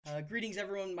Greetings,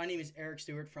 everyone. My name is Eric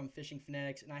Stewart from Fishing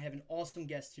Fanatics, and I have an awesome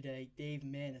guest today, Dave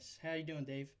Manis. How you doing,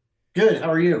 Dave? Good. How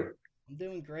are you? I'm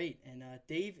doing great, and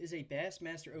Dave is a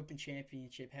Bassmaster Open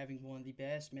Championship, having won the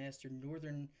Bassmaster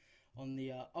Northern on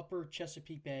the Upper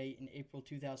Chesapeake Bay in April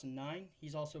 2009.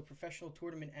 He's also a professional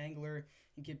tournament angler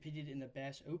and competed in the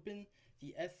Bass Open,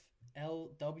 the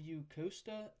FLW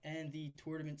Costa, and the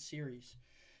Tournament Series.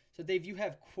 So, Dave, you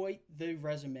have quite the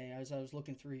resume as I was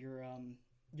looking through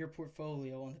your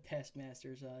portfolio on the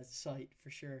Bassmasters site for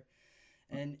sure.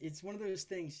 And it's one of those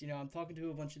things, I'm talking to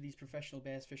a bunch of these professional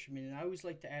bass fishermen, and I always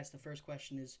like to ask the first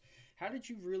question is, how did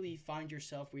you really find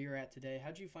yourself where you're at today?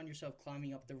 How did you find yourself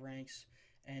climbing up the ranks?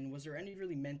 And was there any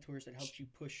really mentors that helped you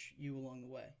push you along the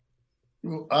way?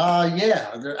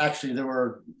 Yeah. There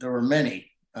were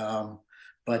many,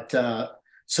 but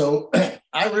so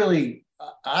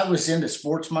I was into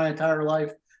sports my entire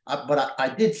life, but I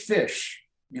did fish.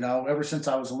 Ever since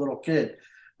I was a little kid.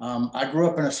 I grew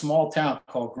up in a small town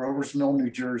called Grover's Mill,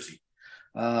 New Jersey.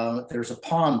 There's a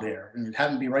pond there, and it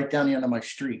happened to be right down the end of my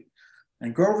street.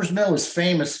 And Grover's Mill is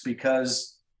famous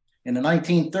because in the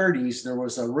 1930s there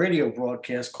was a radio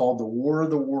broadcast called the War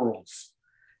of the Worlds,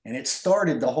 and it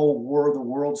started the whole War of the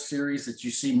Worlds series that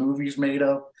you see movies made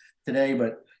of today.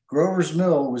 But Grover's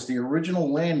Mill was the original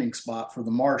landing spot for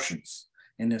the Martians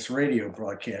in this radio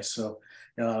broadcast. So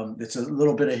it's a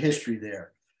little bit of history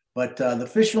there. But the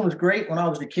fishing was great when I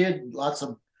was a kid. Lots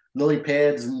of lily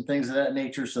pads and things of that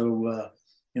nature. So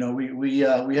we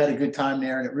had a good time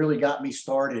there, and it really got me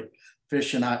started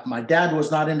fishing. My dad was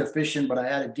not into fishing, but I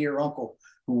had a dear uncle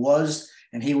who was,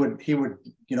 and he would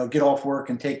get off work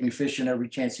and take me fishing every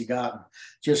chance he got. And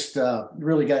just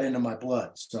really got into my blood.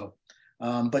 So,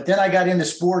 but then I got into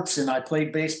sports, and I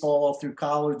played baseball all through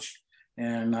college,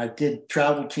 and I did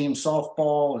travel team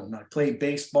softball, and I played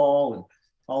baseball and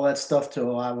all that stuff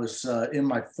till I was in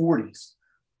my 40s.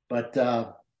 But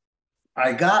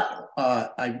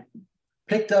I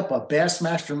picked up a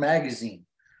Bassmaster magazine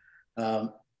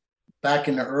um, back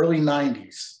in the early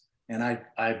 90s, and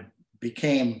I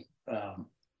became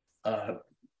uh,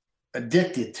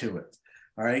 addicted to it.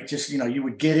 All right, just you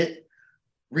would get it,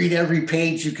 read every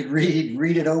page you could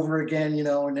read it over again,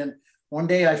 and then one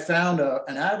day I found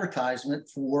an advertisement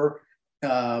for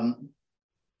um,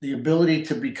 the ability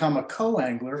to become a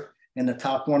co-angler in the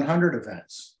top 100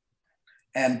 events.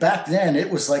 And back then, it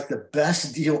was like the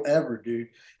best deal ever, dude.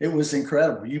 It was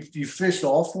incredible. You fished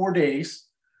all 4 days,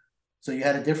 so you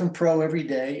had a different pro every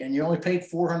day, and you only paid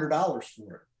 $400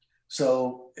 for it.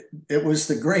 So it was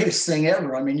the greatest thing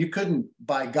ever. I mean, you couldn't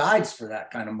buy guides for that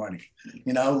kind of money,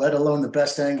 let alone the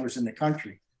best anglers in the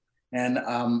country. And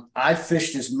I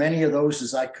fished as many of those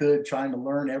as I could, trying to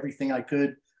learn everything I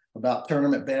could about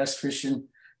tournament bass fishing.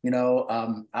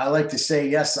 I like to say,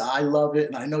 yes, I love it,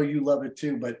 and I know you love it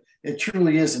too. But it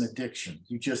truly is an addiction.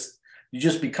 You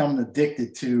just become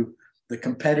addicted to the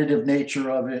competitive nature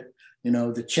of it.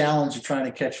 The challenge of trying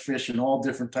to catch fish in all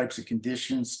different types of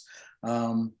conditions.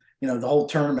 The whole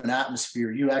tournament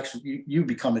atmosphere. You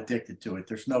become addicted to it.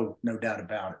 There's no doubt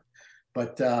about it.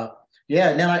 But yeah,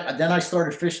 and then I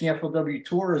started fishing the FLW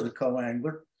Tour as a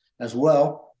co-angler as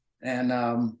well, and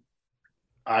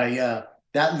I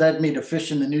that led me to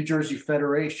fishing the New Jersey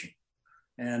Federation.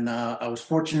 And I was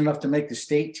fortunate enough to make the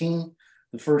state team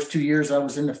the first 2 years I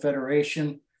was in the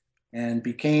Federation, and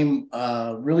became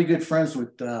really good friends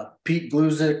with Pete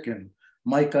Gluzik and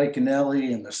Mike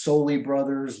Iconelli and the Soli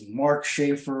brothers and Mark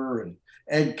Schaefer and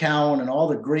Ed Cowan and all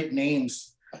the great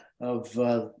names of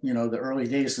the early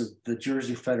days of the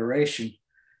Jersey Federation.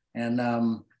 And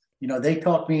they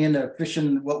talked me into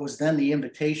fishing what was then the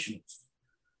Invitationals.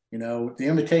 The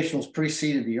Invitationals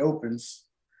preceded the Opens,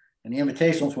 and the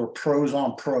Invitationals were pros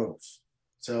on pros.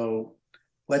 So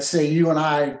let's say you and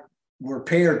I were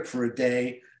paired for a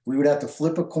day. We would have to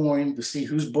flip a coin to see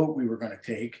whose boat we were going to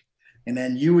take. And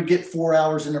then you would get 4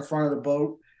 hours in the front of the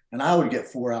boat, and I would get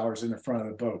 4 hours in the front of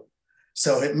the boat.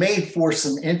 So it made for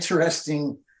some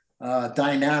interesting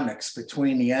dynamics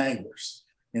between the anglers,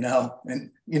 and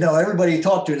everybody you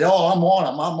talked to, oh, I'm on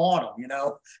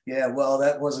them. Yeah, well,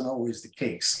 that wasn't always the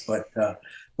case, but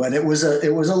it was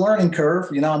a learning curve.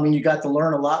 I mean, you got to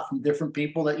learn a lot from different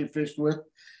people that you fished with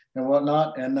and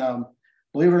whatnot. And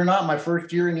believe it or not, my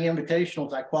first year in the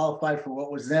Invitationals, I qualified for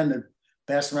what was then the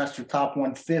Bassmaster Top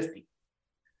 150.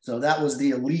 So that was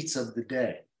the elites of the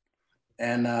day.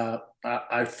 And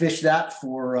I fished that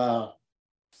for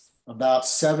about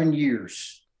 7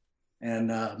 years.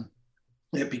 And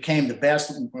it became the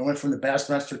best. We went from the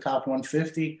Bassmaster Top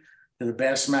 150 to the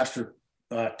Bassmaster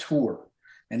Tour.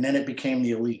 And then it became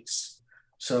the elites.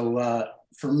 So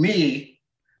for me,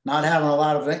 not having a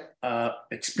lot of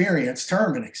experience,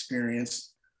 tournament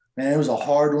experience, Man, it was a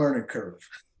hard learning curve,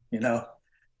 you know.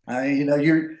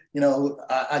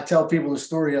 I tell people the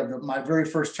story of my very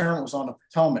first tournament was on the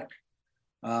Potomac.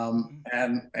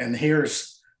 Mhm. And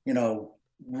here's,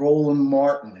 Roland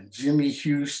Martin and Jimmy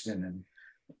Houston and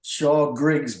Shaw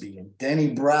Grigsby and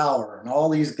Denny Brower and all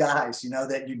these guys,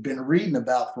 that you've been reading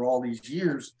about for all these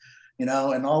years, and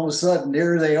all of a sudden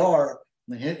there they are,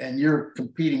 and you're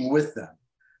competing with them,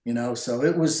 So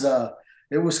it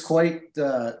was quite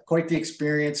the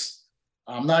experience.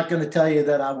 I'm not going to tell you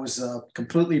that I was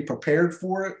completely prepared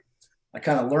for it. I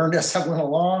kind of learned as I went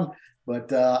along,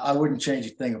 but I wouldn't change a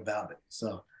thing about it.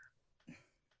 So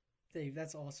Dave,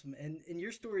 that's awesome. And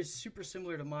your story is super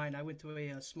similar to mine. I went to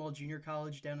a small junior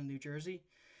college down in New Jersey,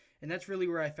 and that's really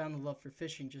where I found the love for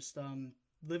fishing. Just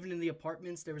living in the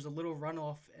apartments, there was a little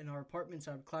runoff in our apartments.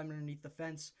 I would climb underneath the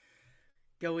fence,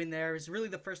 go in there. It was really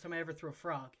the first time I ever threw a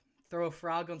frog. Throw a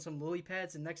frog on some lily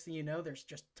pads, and next thing you know, there's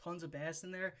just tons of bass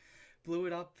in there. Blew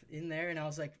it up in there, and I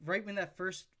was like, right when that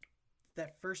first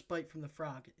bite from the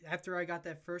frog. After I got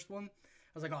that first one,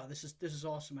 I was like, oh, this is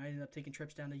awesome. I ended up taking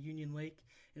trips down to Union Lake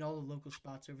and all the local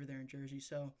spots over there in Jersey.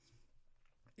 So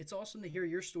it's awesome to hear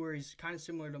your stories, kind of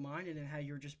similar to mine, and then how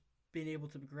you're just being able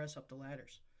to progress up the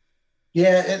ladders.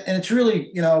 yeah, and it's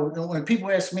really, when people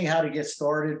ask me how to get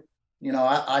started,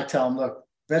 I tell them, look,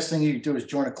 best thing you can do is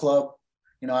join a club.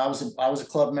 I was a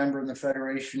club member in the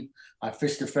federation. I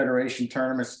fished the federation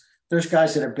tournaments. There's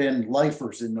guys that have been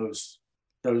lifers in those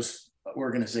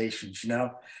organizations,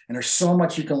 and there's so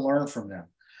much you can learn from them.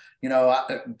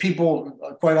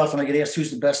 People quite often I get asked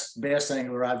who's the best bass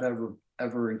angler I've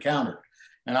ever encountered,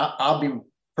 and I'll be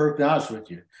perfectly honest with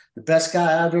you. The best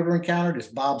guy I've ever encountered is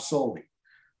Bob Soley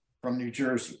from New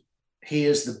Jersey. He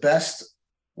is the best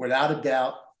without a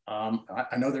doubt.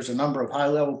 I know there's a number of high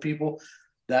level people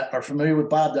that are familiar with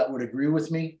Bob that would agree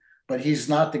with me, but he's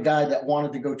not the guy that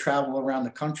wanted to go travel around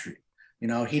the country.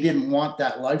 He didn't want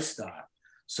that lifestyle.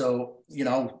 So,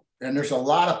 and there's a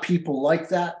lot of people like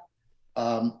that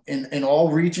in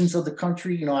all regions of the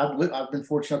country. I've been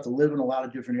fortunate to live in a lot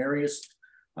of different areas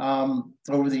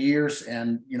over the years,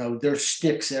 and there's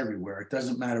sticks everywhere. It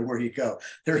doesn't matter where you go.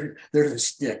 There's a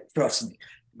stick, trust me.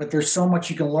 But there's so much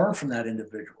you can learn from that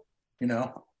individual. You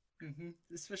know.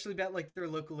 Especially about like their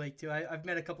local lake too. I've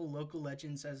met a couple local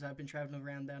legends as I've been traveling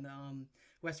around down to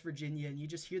West Virginia, and you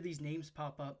just hear these names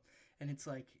pop up, and it's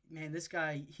like, man, this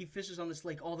guy he fishes on this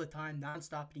lake all the time,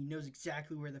 nonstop, and he knows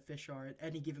exactly where the fish are at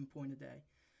any given point of day.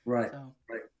 Right. So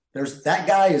Right. There's that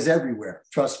guy is everywhere.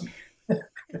 Trust me.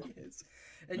 he is.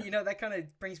 And that kind of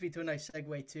brings me to a nice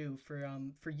segue too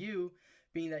for you,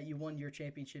 being that you won your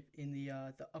championship in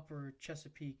the Upper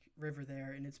Chesapeake River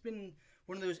there, and it's been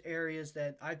one of those areas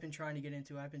that I've been trying to get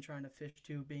into. I've been trying to fish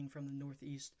too, being from the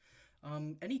Northeast.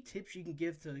 Any tips you can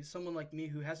give to someone like me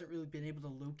who hasn't really been able to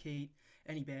locate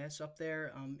any bass up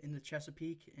there in the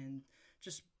Chesapeake and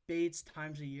just baits,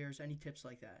 times of years? Any tips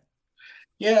like that?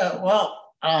 Yeah.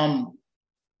 Well,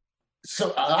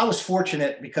 so I was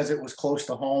fortunate because it was close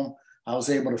to home. I was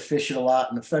able to fish it a lot,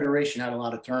 and the Federation had a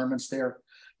lot of tournaments there.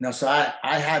 So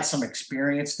I had some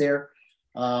experience there.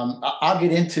 I'll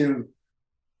get into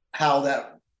how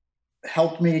that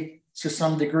helped me to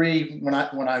some degree when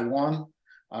I won.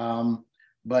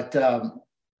 But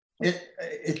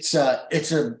it's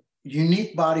a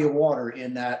unique body of water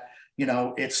in that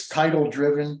it's tidal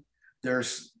driven.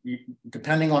 There's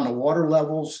depending on the water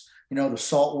levels, the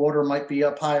salt water might be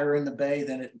up higher in the bay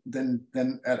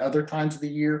than at other times of the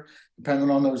year,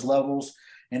 depending on those levels.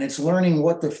 And it's learning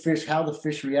how the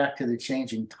fish react to the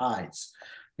changing tides.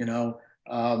 In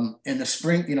the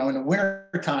spring, in the winter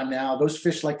time now, those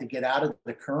fish like to get out of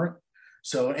the current.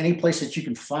 So any place that you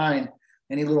can find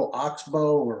any little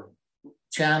oxbow or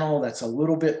channel that's a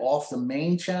little bit off the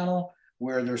main channel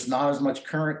where there's not as much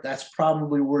current, that's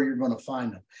probably where you're going to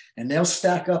find them. And they'll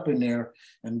stack up in there.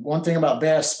 And one thing about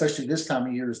bass, especially this time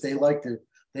of year, is they like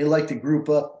to group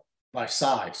up by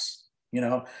size.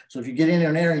 So if you get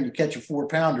in there and you catch a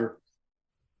 4-pounder,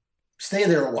 stay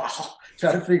there a while,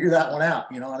 try to figure that one out.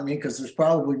 You know what I mean? Because there's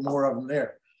probably more of them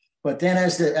there. But then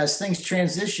as things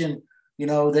transition,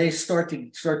 they start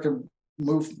to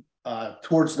move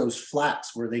towards those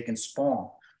flats where they can spawn.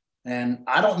 And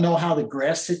I don't know how the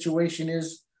grass situation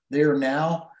is there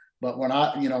now, but when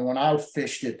I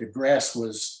fished it, the grass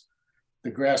was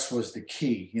the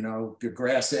key. The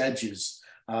grass edges,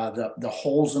 the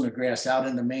holes in the grass out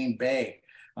in the main bay.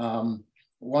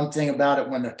 One thing about it,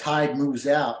 when the tide moves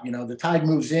out, the tide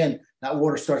moves in, that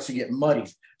water starts to get muddy.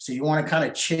 So you want to kind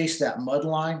of chase that mud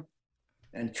line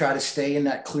and try to stay in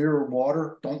that clearer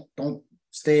water. Don't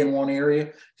stay in one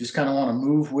area. Just kind of want to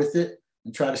move with it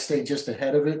and try to stay just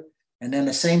ahead of it. And then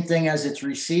the same thing as it's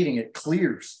receding, it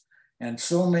clears. And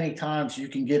so many times you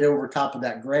can get over top of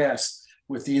that grass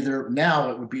with either, now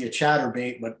it would be a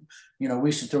chatterbait, but we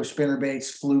used to throw spinner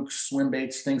baits, flukes, swim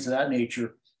baits, things of that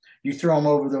nature. You throw them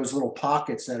over those little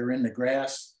pockets that are in the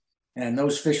grass, and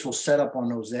those fish will set up on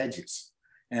those edges.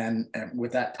 And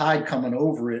with that tide coming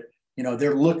over it,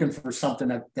 they're looking for something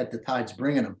that the tide's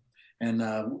bringing them. And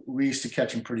we used to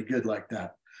catch them pretty good like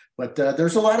that. But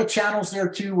there's a lot of channels there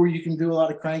too, where you can do a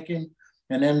lot of cranking.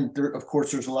 And then of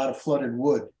course, there's a lot of flooded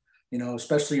wood,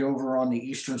 especially over on the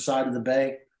eastern side of the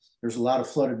bay. There's a lot of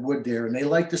flooded wood there, and they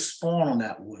like to spawn on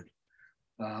that wood,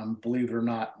 believe it or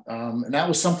not. And that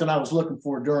was something I was looking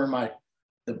for during my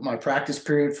practice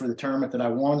period for the tournament that I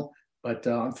won. But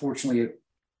unfortunately,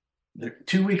 the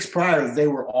 2 weeks prior, they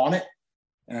were on it.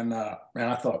 And man,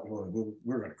 I thought, well,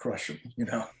 we're going to crush them,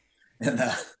 And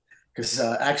because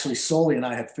actually Sully and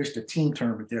I had fished a team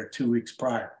tournament there 2 weeks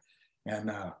prior.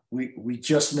 And we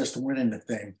just missed winning the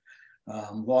thing.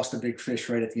 Lost a big fish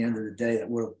right at the end of the day that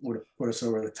would have put us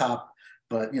over the top.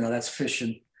 But, that's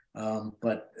fishing.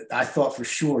 But I thought for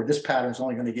sure this pattern's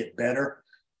only going to get better.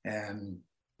 And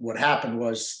what happened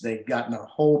was they'd gotten a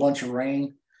whole bunch of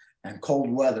rain and cold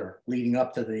weather leading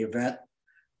up to the event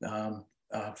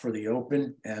for the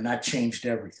Open. And that changed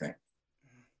everything.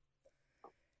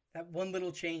 That one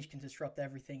little change can disrupt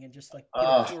everything and just like put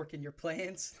a fork in your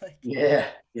plans. Yeah.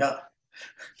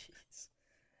 Jeez.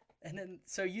 And then,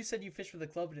 so you said you fished for the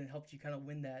club and it helped you kind of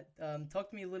win that. Talk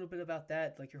to me a little bit about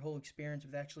that, like your whole experience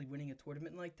with actually winning a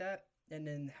tournament like that, and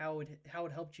then how it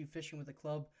helped you fishing with the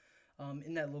club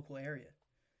in that local area.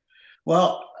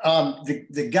 Well,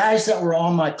 the guys that were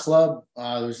on my club,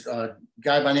 there was a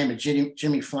guy by the name of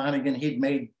Jimmy Flanagan. He'd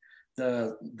made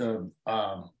the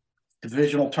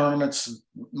divisional tournaments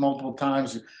multiple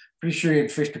times. Pretty sure he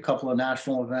had fished a couple of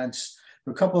national events.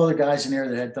 There were a couple other guys in there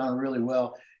that had done really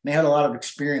well. And they had a lot of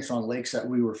experience on lakes that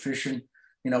we were fishing.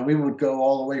 We would go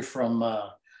all the way from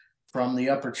the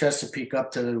upper Chesapeake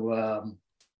up to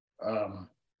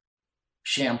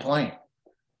Champlain,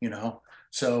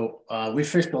 So we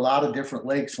fished a lot of different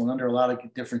lakes, went under a lot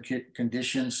of different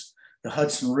conditions. The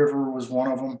Hudson River was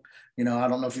one of them. I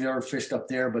don't know if you ever fished up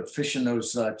there, but fishing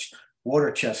those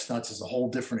water chestnuts is a whole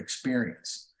different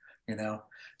experience,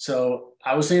 So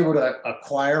I was able to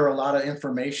acquire a lot of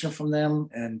information from them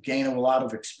and gain a lot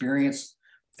of experience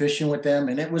fishing with them.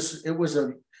 And it was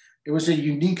a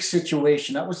unique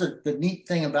situation. That was the neat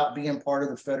thing about being part of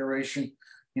the Federation.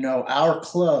 Our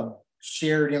club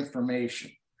shared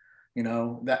information,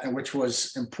 which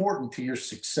was important to your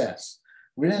success.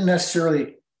 We didn't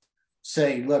necessarily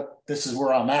say, look, this is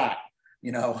where I'm at,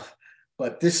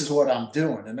 but this is what I'm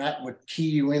doing. And that would key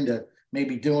you into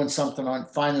maybe doing something on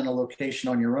finding a location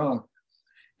on your own.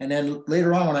 And then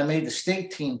later on, when I made the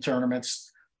state team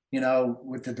tournaments,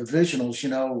 with the divisionals,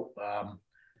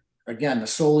 again, the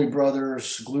Soli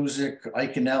brothers, Gluzik,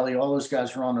 Iconelli, all those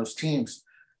guys were on those teams.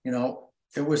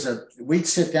 We'd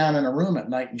sit down in a room at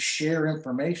night and share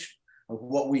information of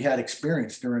what we had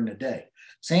experienced during the day.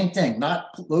 Same thing, not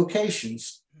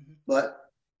locations, but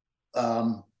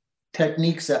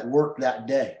techniques that worked that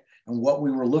day and what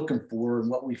we were looking for and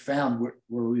what we found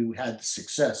where we had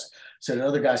success, so that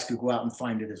other guys could go out and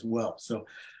find it as well. So,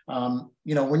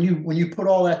 when you put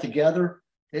all that together,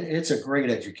 it's a great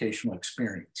educational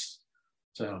experience.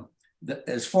 So,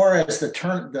 as far as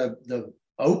the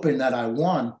Open that I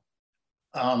won,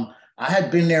 I had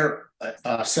been there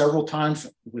several times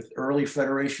with early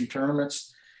Federation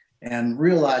tournaments and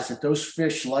realized that those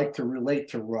fish like to relate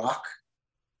to rock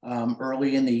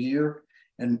early in the year.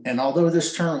 And although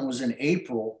this tournament was in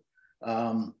April,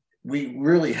 we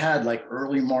really had like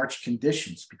early March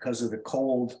conditions because of the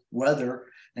cold weather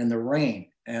and the rain.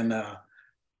 And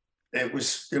it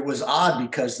was odd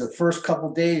because the first couple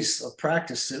of days of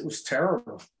practice, it was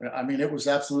terrible. I mean, it was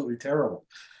absolutely terrible.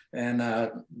 And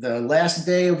the last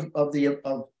day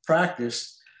of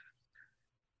practice,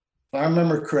 if I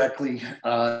remember correctly,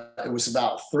 it was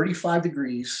about 35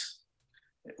 degrees.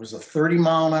 It was a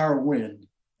 30-mile-an-hour wind,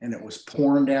 and it was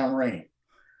pouring down rain.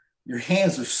 Your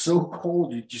hands are so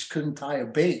cold, you just couldn't tie a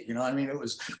bait. I mean, it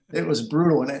was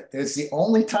brutal. And it's the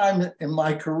only time in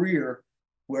my career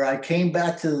where I came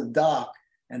back to the dock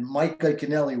and Mike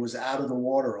Iconelli was out of the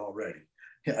water already.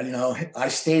 I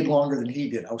stayed longer than he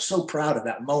did. I was so proud of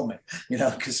that moment,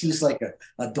 because he's like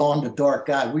a dawn to dark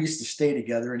guy. We used to stay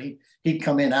together, and he'd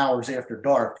come in hours after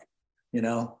dark,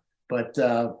 But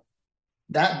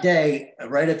that day,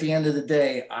 right at the end of the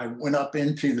day, I went up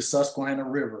into the Susquehanna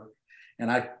River, and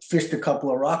I fished a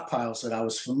couple of rock piles that I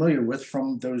was familiar with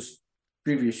from those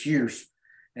previous years.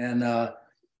 And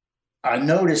I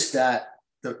noticed that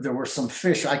there were some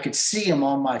fish. I could see them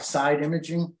on my side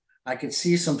imaging. I could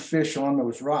see some fish on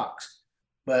those rocks.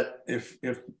 But if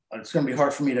it's going to be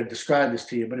hard for me to describe this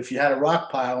to you, but if you had a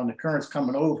rock pile and the current's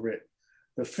coming over it,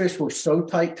 the fish were so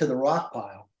tight to the rock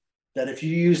pile that if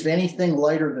you used anything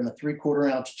lighter than a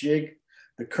 3/4 ounce jig,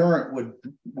 the current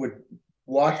would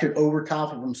wash it over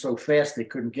top of them so fast they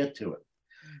couldn't get to it.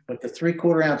 But the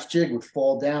 3/4 ounce jig would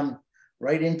fall down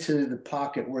right into the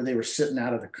pocket where they were sitting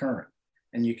out of the current,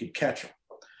 and you could catch them.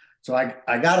 So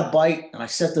I got a bite and I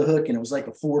set the hook, and it was like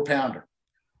a 4-pounder.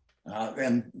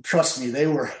 And trust me, they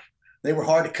were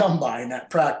hard to come by in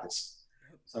that practice.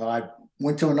 So I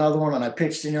went to another one and I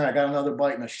pitched in there. I got another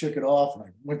bite and I shook it off. And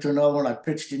I went to another one. I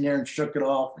pitched in there and shook it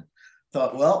off. And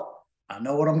thought, well, I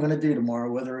know what I'm going to do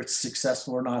tomorrow. Whether it's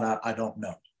successful or not, I don't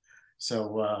know.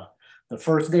 So the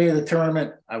first day of the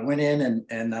tournament, I went in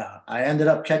and I ended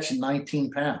up catching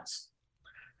 19 pounds.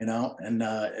 And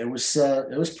it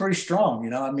was pretty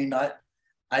strong. I mean,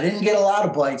 I didn't get a lot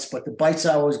of bites, but the bites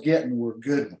I was getting were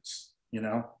good ones.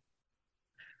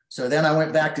 So then I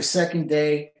went back to second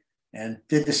day and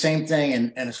did the same thing.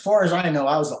 And as far as I know,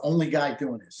 I was the only guy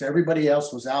doing this. Everybody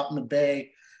else was out in the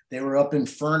bay. They were up in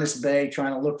Furnace Bay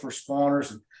trying to look for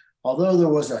spawners. And although there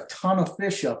was a ton of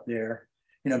fish up there,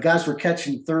 guys were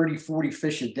catching 30, 40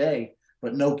 fish a day,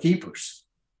 but no keepers.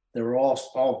 They were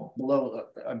all below.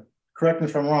 Correct me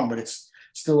if I'm wrong, but it's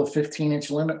still a 15-inch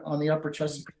limit on the upper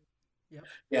Chesapeake. Yep.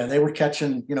 Yeah, they were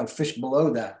catching, fish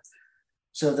below that.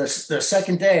 So the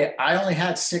second day, I only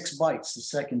had 6 bites the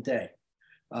second day.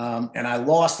 And I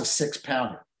lost a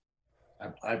 6-pounder.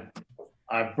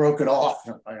 I broke it off,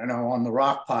 on the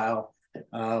rock pile,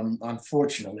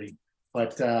 unfortunately.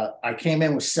 But I came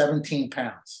in with 17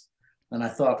 pounds. And I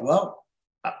thought, well,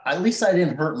 at least I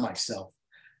didn't hurt myself.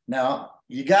 Now,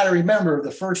 you got to remember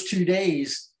the first 2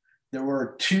 days, there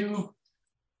were 2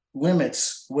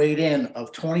 limits weighed in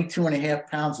of 22.5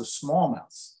 pounds of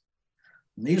smallmouths.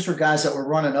 And these were guys that were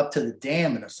running up to the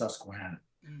dam in the Susquehanna.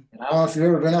 And I don't know if you've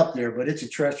ever been up there, but it's a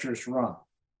treacherous run.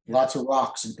 Lots of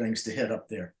rocks and things to hit up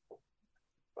there.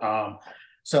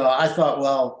 So I thought,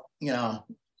 well,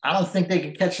 I don't think they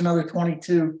could catch another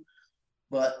 22,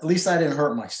 but at least I didn't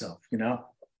hurt myself,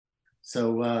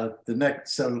 So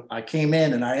so I came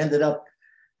in and I ended up,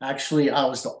 actually, I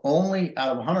was the only out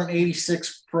of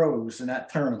 186 pros in that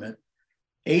tournament,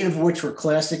 8 of which were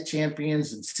classic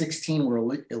champions and 16 were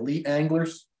elite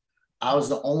anglers. I was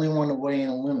the only one to weigh in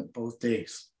a limit both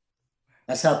days.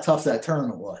 That's how tough that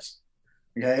tournament was.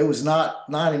 Okay, it was not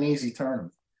an easy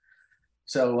tournament.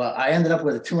 So I ended up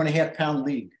with a 2.5-pound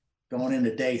lead going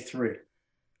into day 3.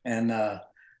 And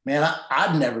man,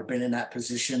 I've never been in that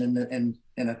position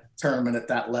in a tournament at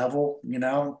that level,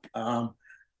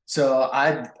 So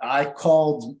I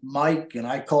called Mike and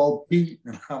I called Pete,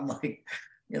 and I'm like,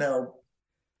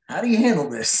 how do you handle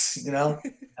this? And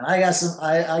I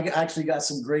actually got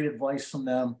some great advice from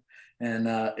them, and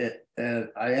I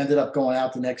ended up going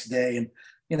out the next day. And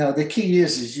the key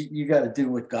is you got to do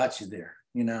what got you there.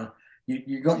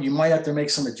 You might have to make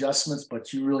some adjustments,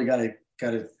 but you really got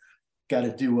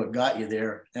to do what got you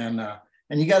there, and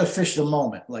you got to fish the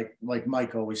moment, like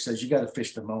Mike always says. You got to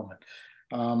fish the moment.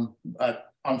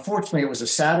 Unfortunately, it was a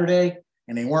Saturday,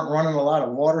 and they weren't running a lot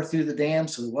of water through the dam,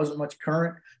 so there wasn't much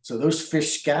current. So those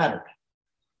fish scattered,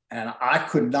 and I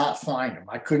could not find them.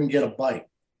 I couldn't get a bite.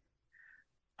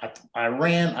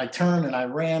 I turned and I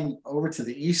ran over to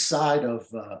the east side of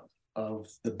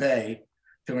the bay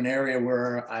to an area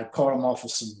where I caught them off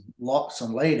of some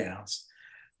laydowns.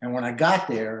 And when I got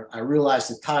there, I realized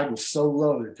the tide was so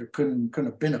low that there couldn't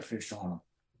have been a fish on them,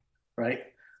 right?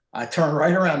 I turned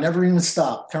right around, never even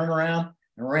stopped, turned around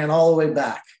and ran all the way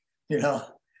back,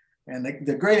 And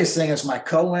the greatest thing is my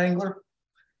co-angler,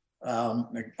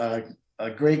 a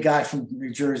great guy from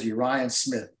New Jersey, Ryan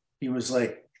Smith. He was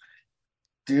like,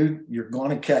 dude, you're going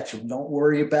to catch them. Don't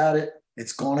worry about it.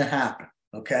 It's going to happen.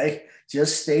 Okay.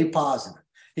 Just stay positive.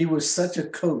 He was such a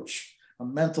coach, a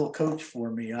mental coach for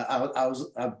me.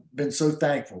 I've been so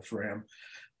thankful for him.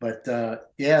 But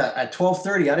yeah, at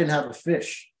 12:30, I didn't have a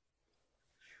fish.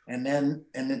 And then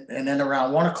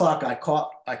around 1 o'clock, I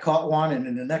caught one. And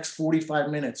in the next 45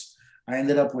 minutes, I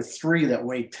ended up with 3 that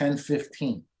weighed 10,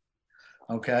 15.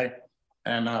 Okay.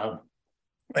 And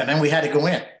then we had to go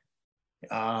in.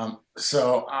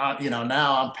 So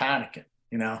now I'm panicking,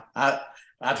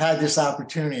 I've had this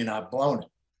opportunity and I've blown it,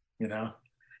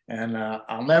 and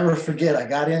I'll never forget, I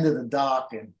got into the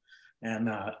dock and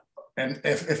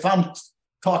if I'm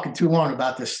talking too long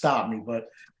about this, stop me, but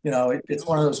it's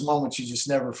one of those moments you just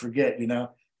never forget,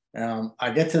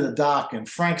 I get to the dock and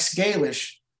Frank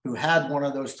Scalish, who had one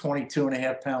of those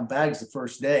 22.5-pound bags the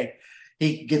first day,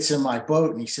 he gets in my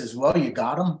boat and he says, well, you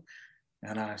got them?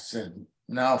 And I said,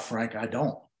 no, Frank, I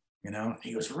don't,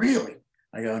 He goes, really?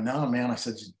 I go, no, man. I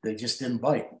said, they just didn't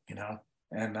bite,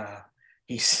 And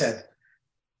he said,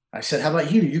 I said, how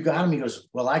about you? You got him? He goes,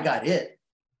 well, I got it,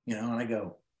 And I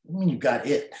go, what do you mean you got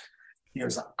it? He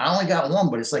goes, I only got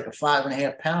one, but it's like a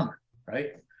 5.5 pounder,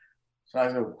 right? So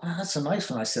I go, wow, that's a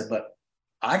nice one. I said, but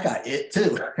I got it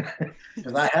too,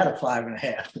 because I had a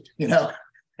 5.5,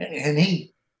 And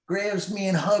he grabs me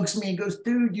and hugs me and goes,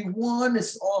 dude, you won.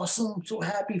 It's awesome. I'm so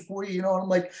happy for you. And I'm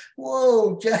like,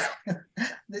 whoa, Jack,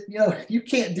 you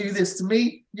can't do this to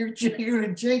me. You're going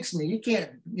to jinx me. You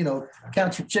can't,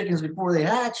 count your chickens before they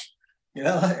hatch,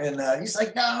 And he's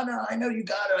like, no, I know you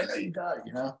got it. I know you got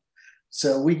it,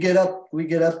 So we get up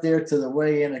there to the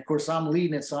weigh in. Of course, I'm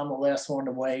leading it, so I'm the last one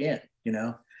to weigh in,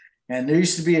 And there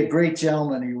used to be a great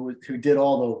gentleman who did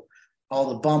all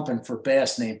the bumping for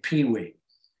bass named Pee Wee.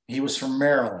 He was from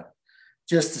Maryland,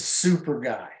 just a super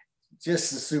guy,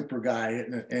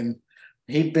 and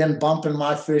he'd been bumping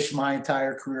my fish my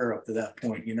entire career up to that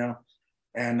point,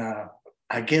 And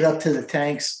I get up to the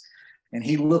tanks, and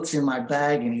he looks in my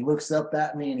bag, and he looks up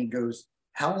at me, and he goes,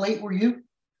 "How late were you?"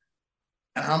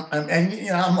 And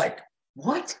I'm like,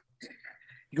 "What?"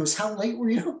 He goes, "How late were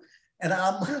you?" And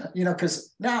I'm,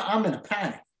 because now I'm in a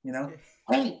panic,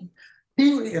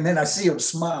 and then I see him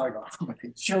smile. I go, "I'm going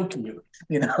to choke you,"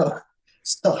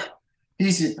 So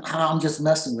he said, "I'm just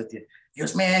messing with you." He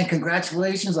goes, "Man,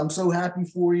 congratulations. I'm so happy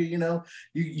for you.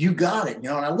 You got it. And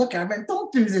I look at him,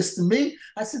 "Don't do this to me."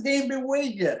 I said, "They ain't been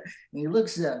weighed yet." And he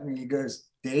looks at me and he goes,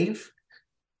 "Dave,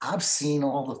 I've seen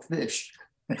all the fish."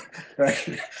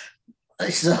 Right.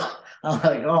 So I'm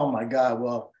like, oh my God.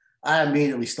 Well, I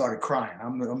immediately started crying.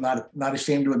 I'm not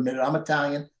ashamed to admit it. I'm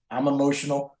Italian. I'm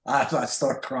emotional. I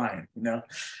start crying,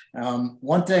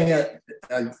 One thing,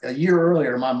 a year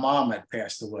earlier, my mom had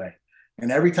passed away.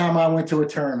 And every time I went to a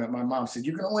tournament, my mom said,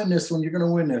 "You're going to win this one. You're going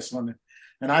to win this one."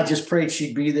 And I just prayed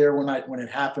she'd be there when it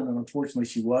happened. And unfortunately,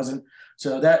 she wasn't.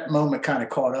 So that moment kind of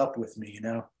caught up with me,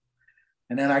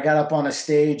 And then I got up on a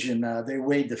stage and they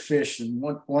weighed the fish. And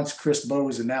once Chris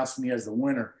Bowes announced me as the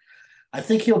winner, I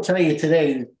think he'll tell you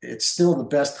today it's still the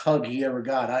best hug he ever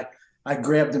got. I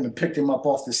grabbed him and picked him up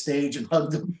off the stage and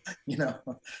hugged him,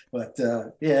 But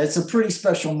yeah, it's a pretty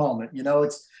special moment.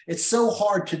 It's so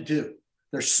hard to do.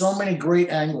 There's so many great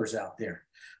anglers out there.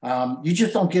 You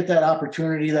just don't get that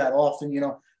opportunity that often.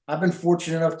 I've been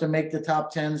fortunate enough to make the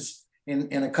top tens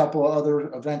in a couple of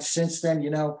other events since then,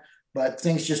 but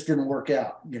things just didn't work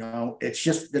out. It's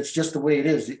just the way it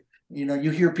is.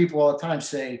 You hear people all the time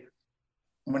say,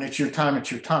 when it's your time,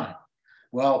 it's your time.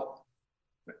 Well,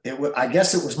 I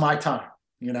guess it was my time,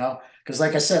 because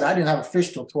like I said, I didn't have a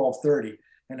fish till 12:30,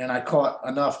 and then I caught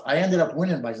enough. I ended up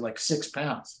winning by like 6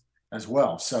 pounds as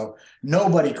well. So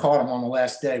nobody caught him on the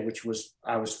last day, which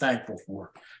I was thankful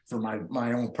for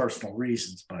my own personal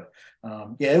reasons. But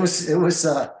yeah, it was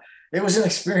an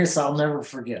experience I'll never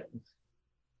forget.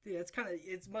 Yeah,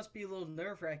 it must be a little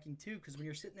nerve wracking too, because when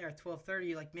you're sitting there at 12:30,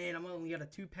 you're like, man, I'm only got a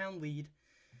 2 pound lead.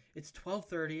 It's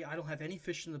 12:30. I don't have any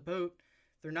fish in the boat.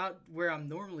 They're not where I'm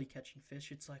normally catching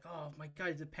fish. It's like, oh my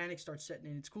God, the panic starts setting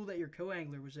in. It's cool that your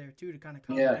co-angler was there too to kind of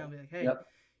calm you down. Be like, hey, yep.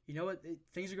 You know what?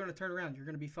 Things are going to turn around. You're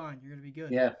going to be fine. You're going to be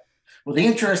good. Yeah. Well, the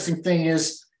interesting thing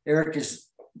is, Eric,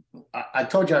 I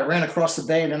told you I ran across the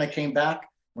bay and then I came back.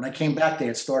 When I came back, they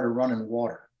had started running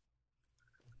water.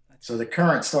 So the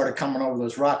current started coming over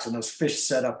those rocks and those fish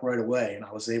set up right away, and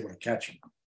I was able to catch them.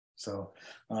 So,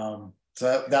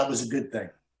 that was a good thing.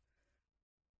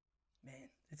 Man,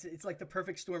 it's like the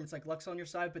perfect storm. It's like luck's on your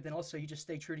side, but then also you just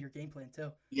stay true to your game plan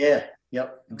too. Yeah.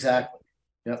 Yep. Exactly.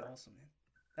 Yep. That's awesome,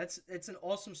 man. It's an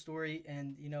awesome story,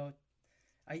 and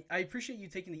I appreciate you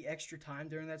taking the extra time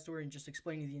during that story and just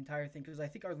explaining the entire thing, because I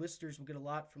think our listeners will get a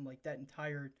lot from like that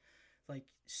entire like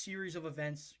series of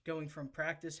events, going from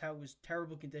practice, how it was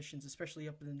terrible conditions, especially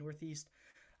up in the Northeast.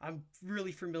 I'm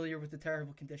really familiar with the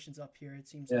terrible conditions up here. It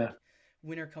seems like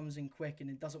winter comes in quick and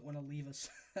it doesn't want to leave us.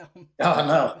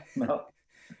 Oh, no.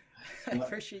 I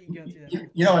appreciate you going through that.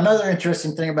 Another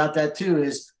interesting thing about that too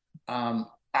is I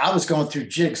was going through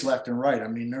jigs left and right. I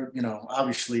mean,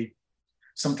 obviously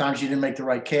sometimes you didn't make the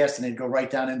right cast and they'd go right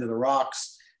down into the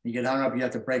rocks. You get hung up, you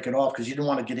have to break it off because you didn't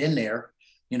want to get in there,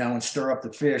 and stir up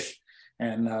the fish.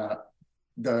 And on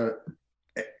the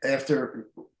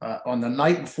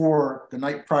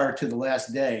night prior to the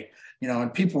last day,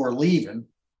 and people were leaving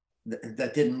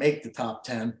that didn't make the top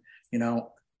 10,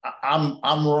 I'm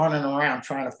running around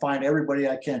trying to find everybody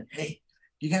I can. Hey,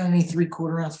 you got any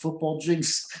 3/4 ounce football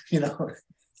jigs?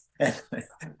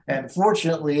 And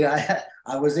fortunately, I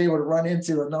I was able to run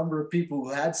into a number of people who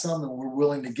had some and were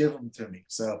willing to give them to me.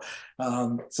 So,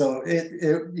 I've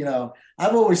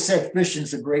always said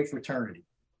fishing's a great fraternity.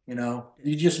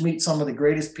 You just meet some of the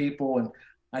greatest people. And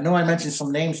I know I mentioned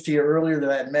some names to you earlier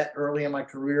that I had met early in my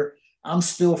career. I'm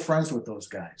still friends with those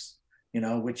guys,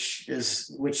 which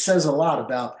says a lot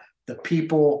about the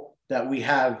people that we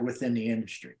have within the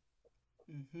industry.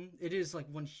 It is like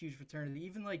one huge fraternity.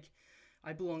 Even like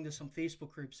I belong to some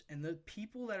Facebook groups, and the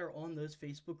people that are on those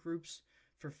Facebook groups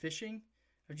for fishing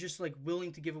are just like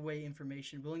willing to give away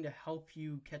information, willing to help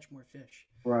you catch more fish.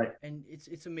 Right. And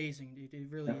it's amazing.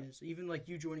 It really is. Even like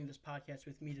you joining this podcast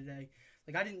with me today.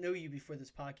 Like I didn't know you before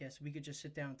this podcast. We could just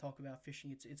sit down and talk about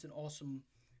fishing. It's an awesome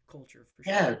culture for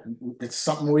sure. Yeah, it's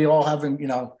something we all have.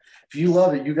 If you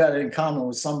love it, you got it in common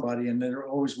with somebody, and they're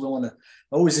always willing to,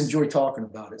 always enjoy talking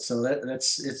about it. So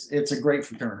it's a great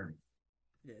fraternity.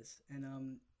 It is.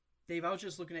 And Dave, I was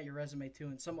just looking at your resume too,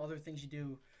 and some other things you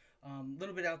do. A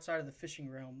little bit outside of the fishing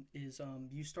realm is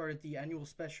you started the annual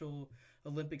Special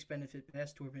Olympics Benefit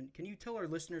Bass Tournament. Can you tell our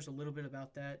listeners a little bit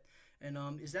about that? And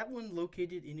is that one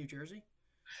located in New Jersey?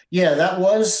 Yeah, that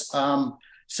was.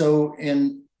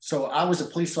 So I was a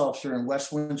police officer in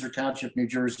West Windsor Township, New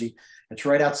Jersey. It's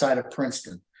right outside of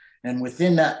Princeton, and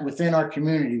within our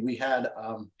community, we had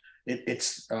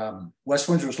West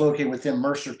Windsor was located within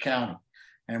Mercer County,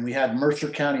 and we had Mercer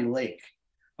County Lake.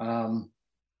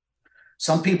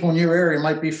 Some people in your area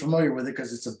might be familiar with it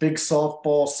because it's a big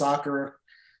softball, soccer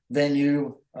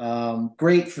venue,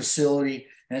 great facility,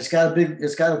 and it's got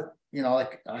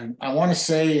I want to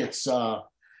say it's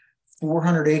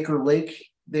 400-acre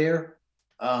lake there.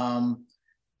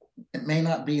 It may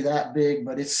not be that big,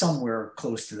 but it's somewhere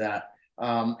close to that.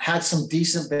 Had some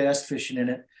decent bass fishing in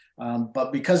it,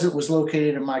 but because it was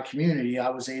located in my community, I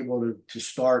was able to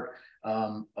start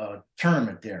a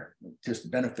tournament there to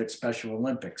benefit Special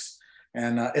Olympics.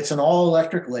 And it's an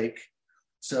all-electric lake.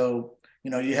 So,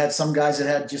 you had some guys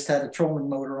that just had a trolling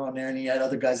motor on there, and you had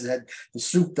other guys that had the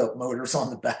souped-up motors on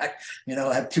the back,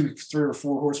 had 2, 3, or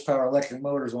 4 horsepower electric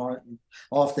motors on it, and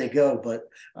off they go. But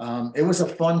it was a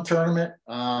fun tournament.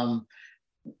 Run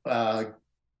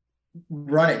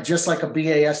it just like a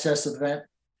BASS event.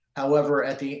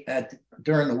 However,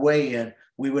 during the weigh-in,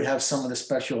 we would have some of the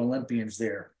Special Olympians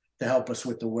there to help us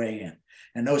with the weigh-in.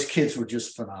 And those kids were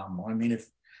just phenomenal. I mean,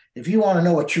 if you want to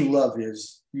know what true love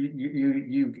is,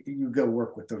 you go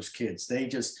work with those kids. They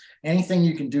just, anything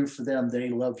you can do for them, they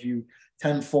love you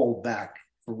tenfold back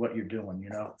for what you're doing.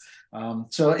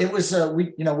 So it was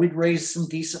we'd raise some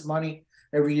decent money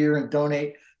every year and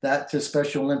donate that to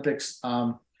Special Olympics.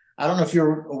 I don't know if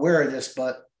you're aware of this,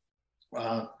 but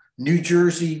New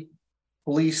Jersey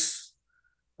police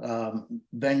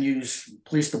venues,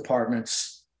 police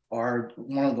departments are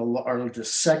the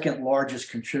second largest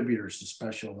contributors to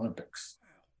Special Olympics.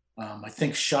 I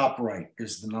think ShopRite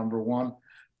is the number one,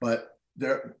 but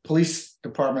their police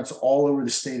departments all over the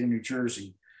state of New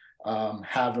Jersey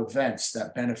have events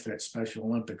that benefit Special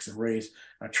Olympics and raise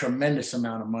a tremendous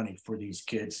amount of money for these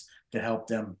kids to help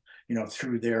them,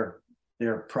 through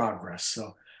their progress.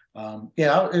 So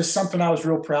it's something I was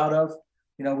real proud of.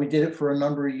 We did it for a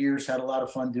number of years, had a lot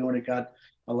of fun doing it, got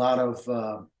a lot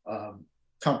of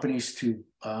companies to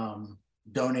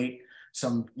donate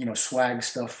some, swag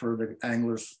stuff for the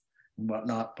anglers and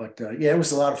whatnot. But it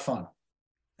was a lot of fun.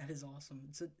 That is awesome.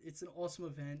 It's an awesome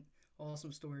event,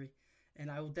 awesome story. And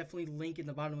I will definitely link in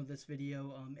the bottom of this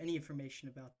video any information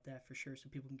about that for sure, so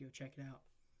people can go check it out.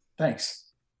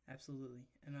 Thanks. Absolutely.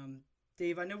 And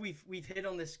Dave, I know we've hit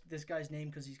on this guy's name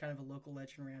because he's kind of a local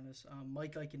legend around us,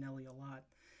 Mike Iaconelli, a lot.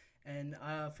 And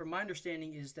from my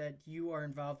understanding is that you are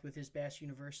involved with his Bass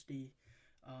University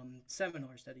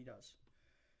seminars that he does.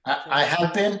 I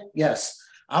have been, yes.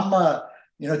 I'm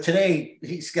today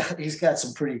he's got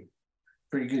some pretty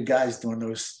good guys doing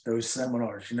those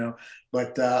seminars,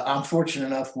 but I'm fortunate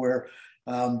enough where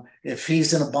if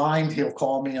he's in a bind, he'll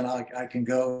call me and I can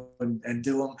go and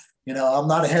do them. I'm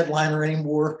not a headliner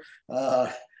anymore.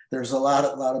 There's a lot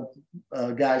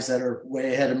of guys that are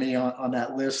way ahead of me on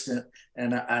that list,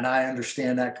 and I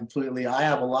understand that completely. I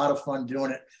have a lot of fun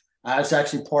doing it. I was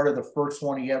actually part of the first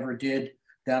one he ever did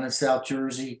down in South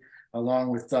Jersey, along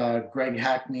with Greg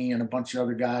Hackney and a bunch of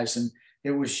other guys, and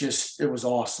it was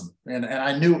awesome. And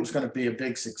I knew it was going to be a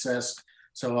big success.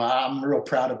 So I'm real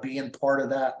proud of being part of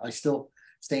that. I still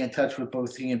stay in touch with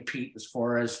both he and Pete as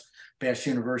far as Bass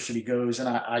University goes. And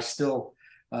I still,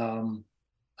 I'll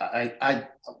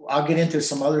get into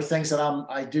some other things that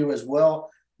I do as well,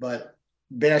 but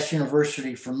Bass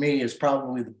University for me is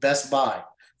probably the best buy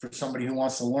for somebody who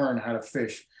wants to learn how to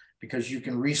fish, because you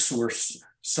can resource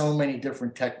so many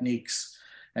different techniques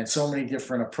and so many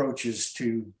different approaches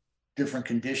to different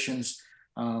conditions.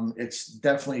 It's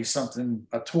definitely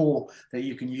a tool that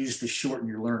you can use to shorten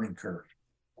your learning curve.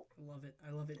 I love it.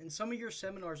 I love it. And some of your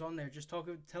seminars on there, just tell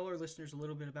our listeners a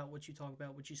little bit about what you talk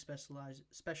about, what you specialize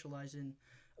in,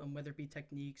 whether it be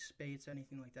techniques, baits,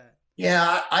 anything like that.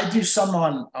 Yeah, I do some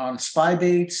on spy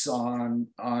baits, on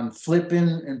flipping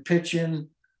and pitching,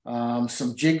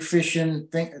 some jig fishing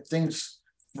things.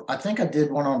 I think I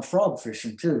did one on frog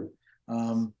fishing too.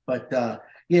 But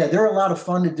yeah, they're a lot of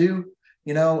fun to do,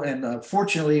 and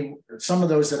fortunately, some of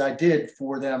those that I did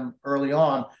for them early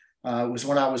on was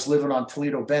when I was living on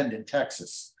Toledo Bend in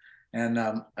Texas, and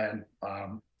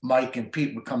Mike and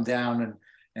Pete would come down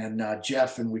and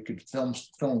Jeff, and we could film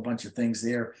a bunch of things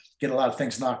there, get a lot of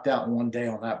things knocked out in one day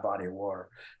on that body of water,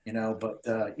 But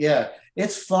yeah,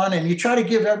 it's fun, and you try to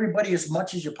give everybody as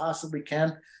much as you possibly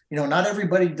can. Not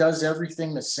everybody does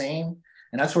everything the same,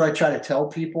 and that's what I try to tell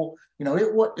people.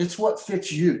 It's what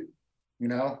fits you.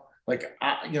 Like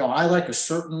I like a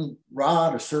certain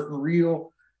rod, a certain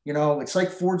reel. It's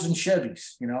like Fords and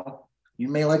Chevys. You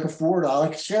may like a Ford, I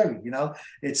like a Chevy.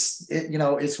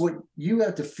 It's what you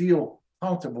have to feel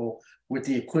comfortable with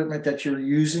the equipment that you're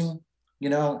using,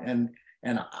 and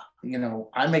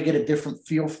I may get a different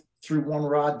feel through one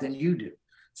rod than you do.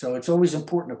 So it's always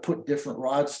important to put different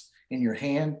rods in your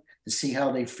hand to see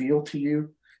how they feel to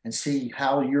you and see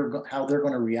how they're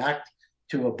going to react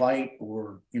to a bite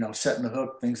or, setting the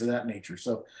hook, things of that nature.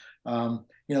 So,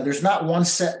 there's not one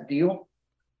set deal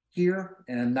here,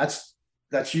 and that's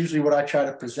usually what I try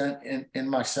to present in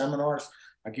my seminars.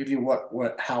 I give you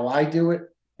how I do it,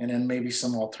 and then maybe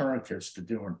some alternatives to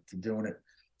doing it,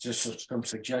 just some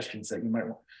suggestions that you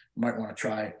might want to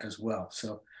try as well.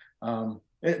 So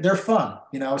they're fun,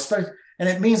 especially, and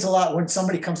it means a lot when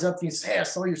somebody comes up to you and says, "Hey, I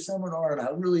saw your seminar and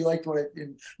I really liked what I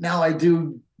did. Now I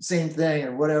do the same thing,"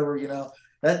 or whatever.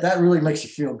 That really makes you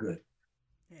feel good.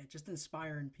 Yeah, just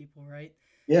inspiring people, right?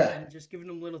 Yeah. And just giving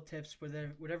them little tips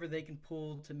whatever they can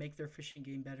pull to make their fishing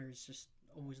game better is just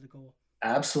always the goal.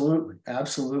 Absolutely.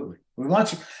 We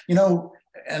want you,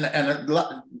 and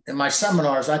in my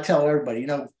seminars, I tell everybody,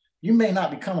 you may not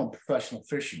become a professional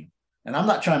fisherman. And I'm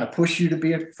not trying to push you to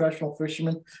be a professional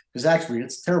fisherman, because actually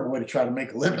it's a terrible way to try to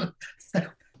make a living.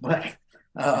 But,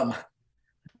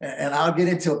 and I'll get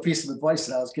into a piece of advice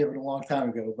that I was given a long time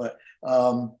ago, but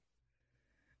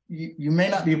you may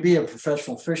not be a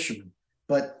professional fisherman,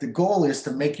 but the goal is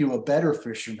to make you a better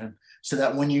fisherman so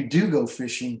that when you do go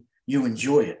fishing, you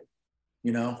enjoy it.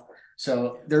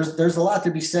 So there's a lot to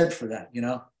be said for that.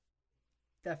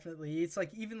 Definitely. It's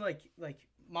like, even like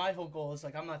my whole goal is,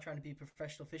 like, I'm not trying to be a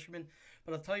professional fisherman,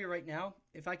 but I'll tell you right now,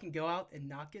 if I can go out and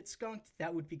not get skunked,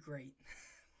 that would be great.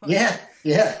 Yeah.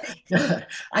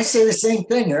 I say the same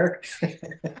thing, Eric.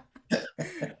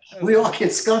 We all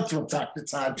get skunked from time to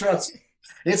time. Trust me.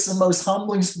 It's the most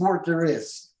humbling sport there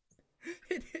is.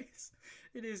 It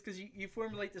is, because you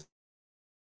formulate this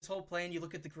whole plan. You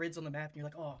look at the grids on the map and you're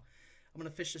like, oh, I'm going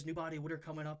to fish this new body of water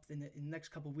coming up in the next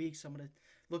couple of weeks. I'm going to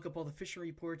look up all the fishing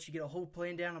reports. You get a whole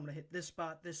plan down. I'm going to hit this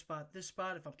spot, this spot, this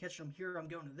spot. If I'm catching them here, I'm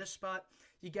going to this spot.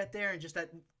 You get there and just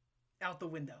out the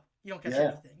window. You don't catch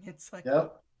anything. It's like,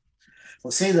 yep.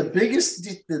 Well, see, the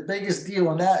biggest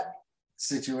deal in that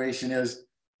situation is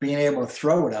being able to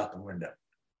throw it out the window.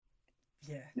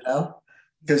 Yeah.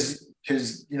 Because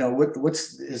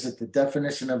what's is it, the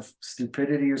definition of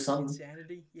stupidity or something?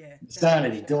 Insanity. Yeah.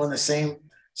 Insanity. Doing the same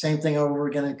thing over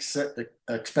again,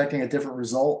 expecting a different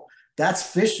result. That's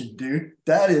fishing, dude.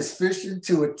 That is fishing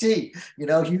to a T.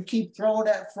 You keep throwing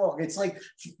that frog. It's like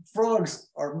frogs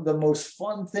are the most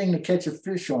fun thing to catch a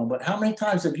fish on. But how many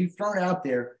times have you thrown out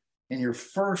there in your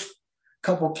first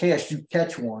couple casts, you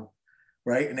catch one,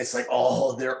 right? And it's like,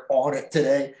 oh, they're on it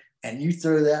today. And you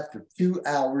throw that for 2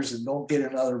 hours and don't get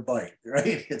another bite,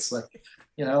 right? It's like,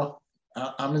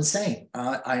 I'm insane.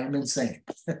 I am insane.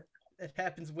 It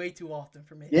happens way too often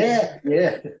for me. Yeah.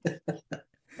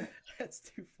 That's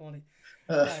too funny.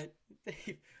 All right,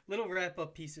 Dave, little wrap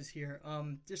up pieces here.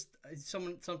 Just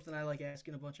something I like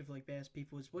asking a bunch of bass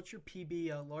people is, what's your PB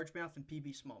largemouth and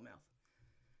PB smallmouth?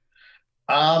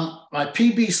 My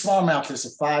PB smallmouth is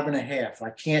a 5.5. I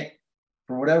can't,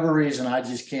 for whatever reason, I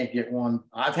just can't get one.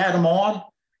 I've had them on,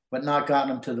 but not gotten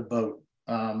them to the boat.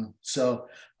 And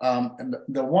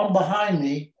the one behind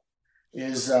me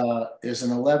is an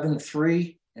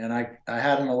 11.3, and I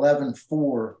had an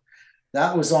 11.4.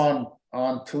 That was on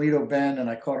Toledo Bend, and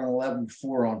I caught an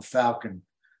 11.4 on Falcon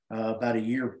about a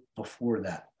year before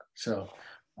that. So,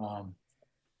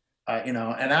 and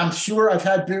I'm sure I've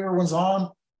had bigger ones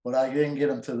on, but I didn't get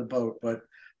them to the boat. But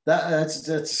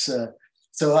that's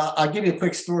so I'll give you a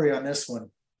quick story on this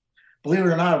one. believe it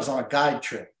or not, I was on a guide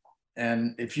trip.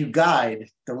 And if you guide,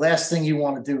 the last thing you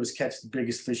want to do is catch the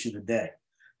biggest fish of the day.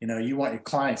 You know, you want your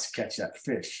clients to catch that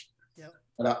fish. Yep.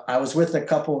 But I was with a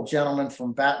couple of gentlemen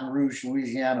from Baton Rouge,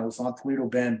 Louisiana. I was on Toledo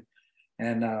Bend,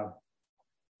 and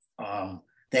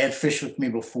they had fished with me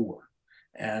before.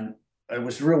 And it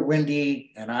was real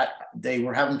windy, and they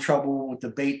were having trouble with the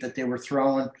bait that they were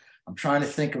throwing. I'm trying to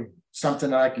think of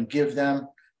something that I can give them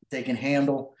that they can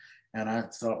handle. And I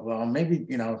thought, well, maybe,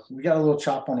 you know, we got a little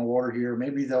chop on the water here.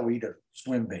 Maybe they'll eat a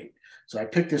swim bait. So I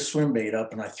picked this swim bait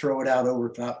up and I throw it out over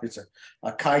top. It's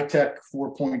a Kitech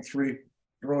 4.3,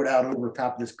 throw it out over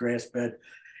top of this grass bed.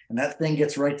 And that thing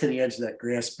gets right to the edge of that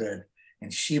grass bed.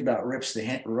 And she about rips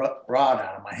the rod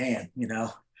out of my hand, you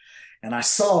know. And I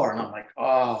saw her and I'm like,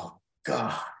 oh,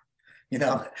 God, you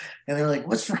know. And they're like,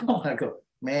 what's wrong? I go,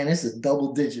 man, this is a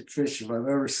double-digit fish if I've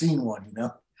ever seen one, you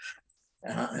know.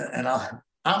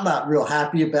 I'm not real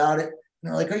happy about it. And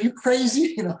they're like, are you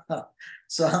crazy? You know,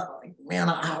 so I'm like, man,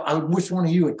 I wish one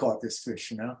of you had caught this fish,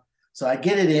 you know? So I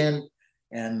get it in,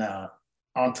 and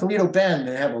on Toledo Bend,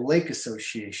 they have a lake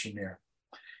association there.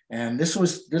 And this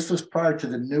was prior to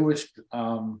the newest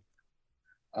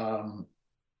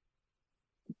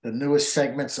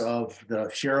segments of the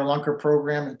Share a Lunker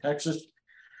program in Texas.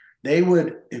 They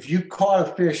would, if you caught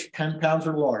a fish 10 pounds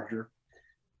or larger,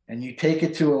 and you take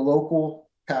it to a local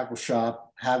tackle shop,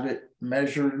 have it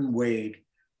measured and weighed,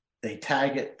 they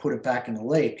tag it, put it back in the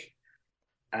lake.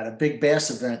 At a big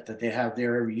bass event that they have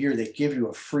there every year, they give you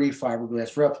a free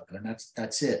fiberglass replica, and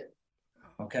that's it.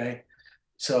 Okay,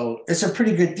 so it's a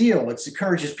pretty good deal. It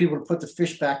encourages people to put the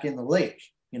fish back in the lake,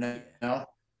 you know.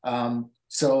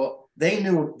 So they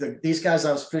knew these guys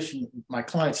I was fishing, my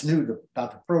clients knew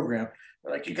about the program.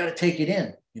 They're like, you got to take it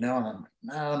in, you know. And I'm like,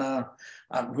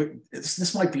 no,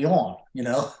 this might be on, you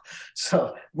know.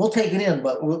 So we'll take it in,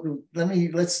 but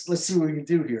let's see what we can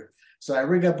do here. So I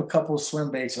rig up a couple of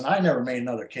swim baits, and I never made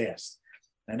another cast.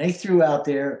 And they threw out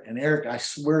there, and Eric, I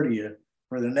swear to you,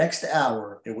 for the next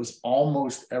hour, it was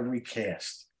almost every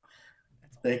cast.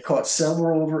 They caught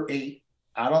several over 8.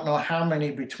 I don't know how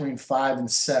many between 5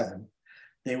 and 7.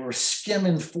 They were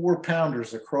skimming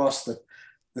 4-pounders across the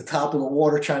top of the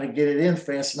water, trying to get it in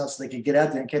fast enough so they could get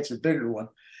out there and catch a bigger one.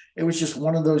 It was just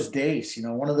one of those days, you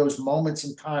know, one of those moments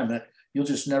in time that you'll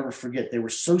just never forget. They were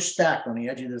so stacked on the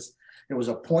edge of this. It was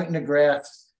a point in the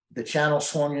grass. The channel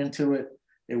swung into it.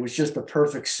 It was just a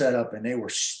perfect setup, and they were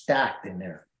stacked in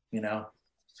there, you know.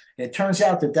 It turns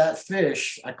out that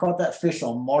fish, I caught that fish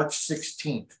on March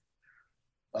 16th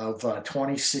of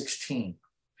 2016.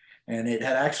 And it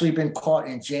had actually been caught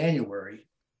in January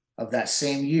of that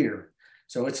same year.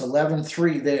 So it's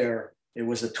 11.3 there. It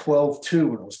was a 12.2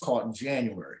 when it was caught in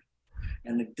January.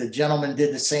 And the gentleman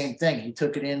did the same thing. He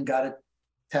took it in, got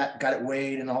it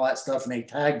weighed and all that stuff, and they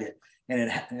tagged it.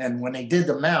 And when they did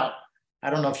the mount, I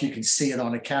don't know if you can see it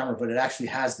on the camera, but it actually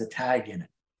has the tag in it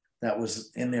that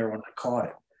was in there when I caught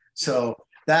it. So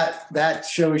that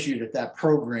shows you that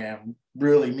program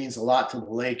really means a lot to the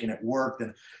lake, and it worked.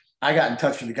 And I got in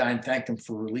touch with the guy and thanked him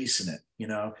for releasing it, you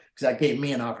know, because that gave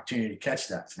me an opportunity to catch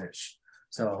that fish.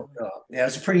 So yeah,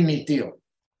 it's a pretty neat deal.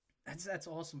 That's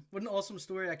awesome. What an awesome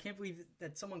story. I can't believe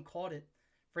that someone caught it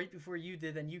right before you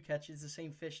did, and you catch it. It's the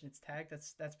same fish and it's tagged.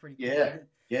 That's pretty cool.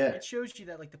 Yeah. It shows you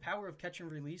that, like, the power of catch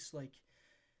and release, like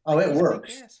it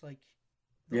works. Bass, like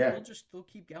they'll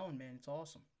keep going, man. It's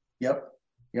awesome. Yep.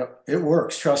 It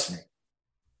works. Trust me.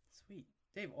 Sweet.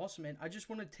 Dave, awesome, man. I just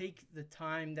want to take the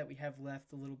time that we have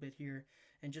left a little bit here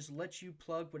and just let you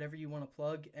plug whatever you want to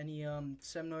plug. Any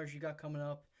seminars you got coming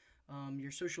up,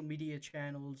 your social media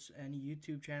channels, any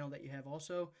YouTube channel that you have.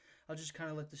 Also, I'll just kind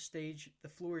of let the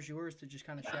floor is yours to just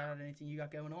kind of shout out anything you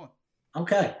got going on.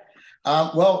 Okay.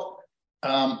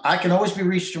 I can always be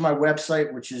reached through my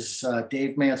website, which is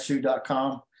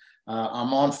davemansue.com.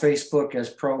 I'm on Facebook as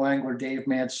Pro Angler Dave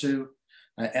Mansue,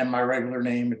 and my regular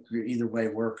name. Either way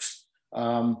works.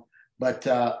 But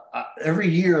every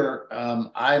year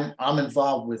I'm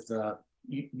involved with.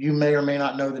 You may or may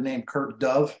not know the name Kurt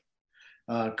Dove.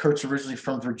 Kurt's originally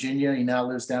from Virginia. He now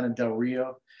lives down in Del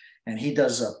Rio, and he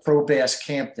does a pro bass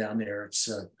camp down there. It's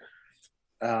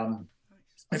a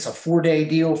 4-day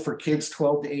deal for kids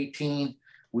 12 to 18.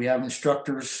 We have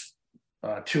instructors,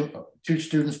 two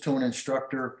students to an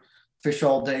instructor, fish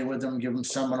all day with them, give them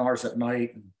seminars at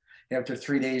night. And after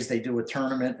 3 days, they do a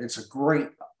tournament. It's a great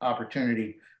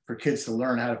opportunity for kids to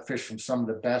learn how to fish from some of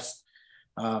the best.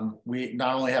 We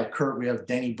not only have Kurt, we have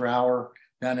Denny Brower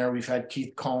down there. We've had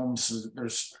Keith Combs.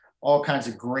 There's all kinds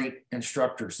of great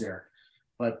instructors there.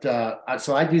 But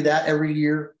so I do that every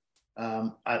year.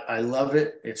 I love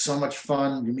it. It's so much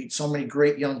fun. You meet so many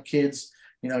great young kids.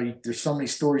 You know, there's so many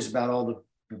stories about all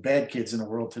the bad kids in the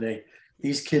world today.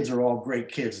 These kids are all great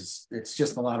kids. It's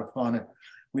just a lot of fun. And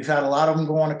we've had a lot of them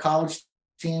go on to college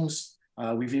teams.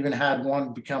 We've even had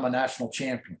one become a national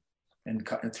champion and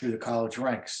through the college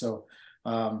ranks. So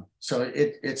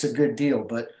it's a good deal.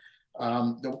 But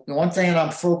the one thing that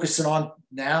I'm focusing on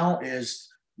now is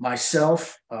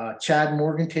myself, Chad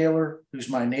Morgan Taylor, who's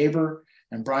my neighbor,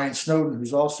 and Brian Snowden,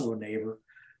 who's also a neighbor,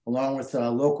 along with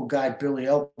local guide Billy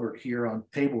Elbert here on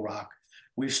Table Rock.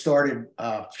 We've started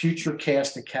Future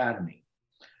Cast Academy.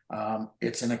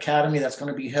 It's an academy that's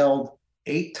going to be held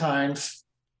 8 times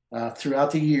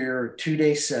throughout the year,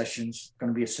 2-day sessions. It's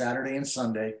going to be a Saturday and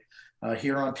Sunday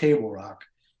here on Table Rock.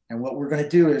 And what we're going to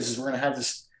do is we're going to have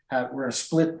this. We're going to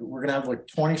split. We're going to have like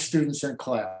 20 students in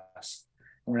class.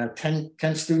 We're going to have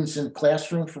 10 students in the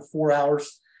classroom for 4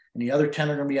 hours, and the other 10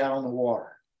 are going to be out on the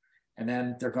water. And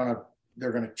then they're going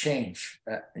to change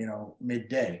at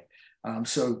midday.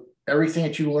 So everything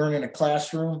that you learn in a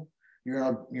classroom, you're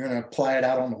going to apply it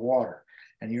out on the water,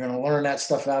 and you're going to learn that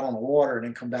stuff out on the water, and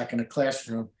then come back in the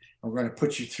classroom, and we're going to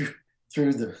put you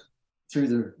through the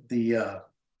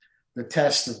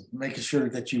test of making sure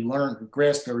that you learn and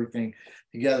grasp everything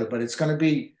together. But it's going to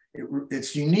be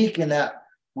it's unique in that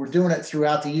we're doing it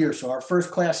throughout the year. So our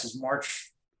first class is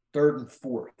March 3rd and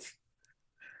 4th.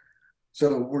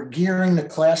 So we're gearing the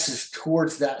classes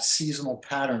towards that seasonal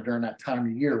pattern during that time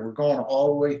of year. We're going all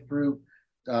the way through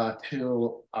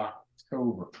till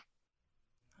October.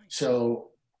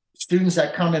 So students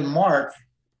that come in March,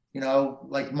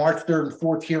 like March 3rd and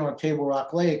 4th here on Table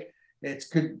Rock Lake, it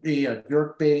could be a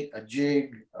jerk bait, a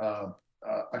jig, a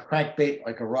crankbait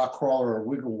like a rock crawler or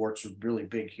wiggle warts are really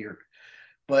big here.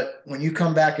 But when you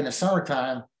come back in the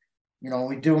summertime,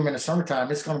 we do them in the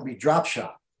summertime, it's going to be drop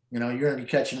shot. You're going to be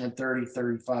catching them in 30,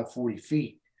 35, 40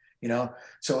 feet,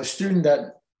 So a student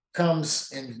that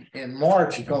comes in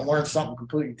March is going to learn something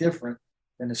completely different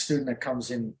than a student that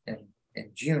comes in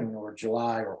June or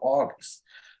July or August.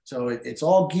 So it's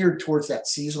all geared towards that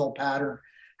seasonal pattern,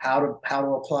 how to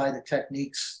apply the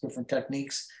different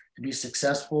techniques to be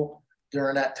successful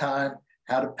during that time,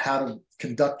 how to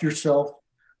conduct yourself,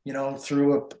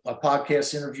 through a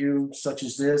podcast interview such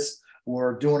as this,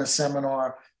 or doing a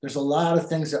seminar. There's a lot of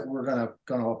things that we're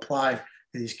gonna apply to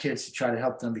these kids to try to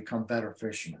help them become better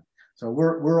fishermen. So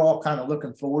we're all kind of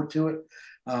looking forward to it,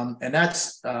 and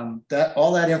that's that.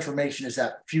 All that information is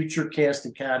at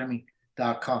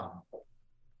futurecastacademy.com.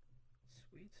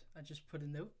 Sweet. I just put a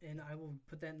note, and I will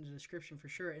put that in the description for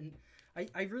sure. And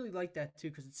I really like that too,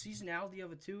 because it's seasonality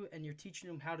of it too, and you're teaching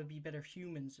them how to be better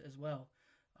humans as well.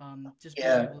 Just being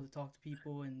able to talk to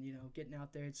people and getting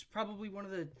out there. It's probably one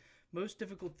of the most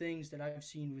difficult things that I've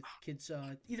seen with kids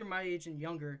either my age and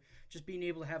younger, just being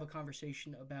able to have a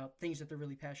conversation about things that they're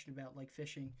really passionate about, like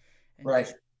fishing, and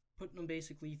just putting them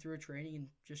basically through a training and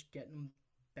just getting them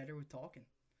better with talking.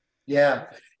 Yeah,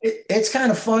 it's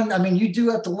kind of fun. I mean, you do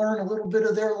have to learn a little bit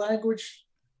of their language,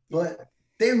 but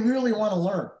they really want to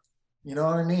learn. You know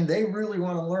what I mean? They really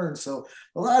want to learn. So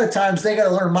a lot of times they got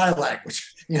to learn my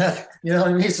language. You know what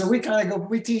I mean? So we kind of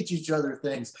we teach each other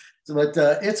things. So, but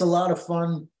it's a lot of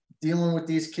fun dealing with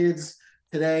these kids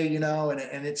today,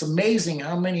 and it's amazing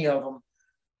how many of them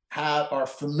are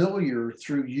familiar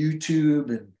through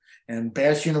YouTube and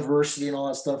Bass University and all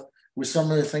that stuff with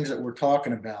some of the things that we're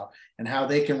talking about and how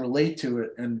they can relate to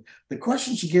it. And the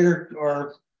questions you get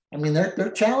are I mean,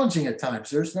 they're challenging at times.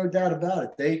 There's no doubt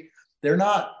about it. They're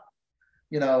not,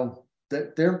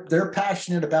 they're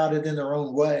passionate about it in their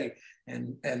own way,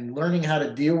 and learning how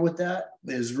to deal with that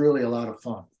is really a lot of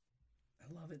fun. I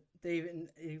love it, Dave. And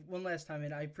one last time,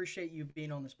 and I appreciate you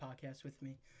being on this podcast with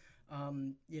me.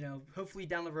 Hopefully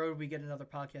down the road we get another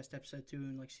podcast episode too,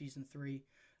 in like season 3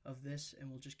 of this, and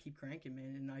we'll just keep cranking,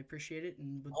 man. And I appreciate it,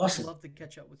 and would love to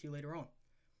catch up with you later on.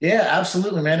 Yeah,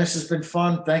 absolutely, man. This has been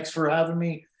fun. Thanks for having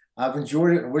me. I've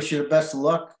enjoyed it. I wish you the best of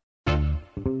luck.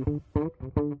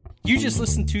 You just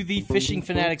listened to the Fishing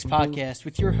Fanatics podcast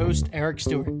with your host, Eric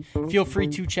Stewart. Feel free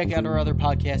to check out our other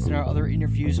podcasts and our other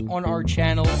interviews on our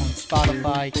channel on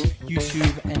Spotify,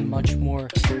 YouTube, and much more.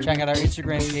 Check out our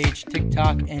Instagram page,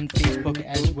 TikTok, and Facebook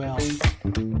as well.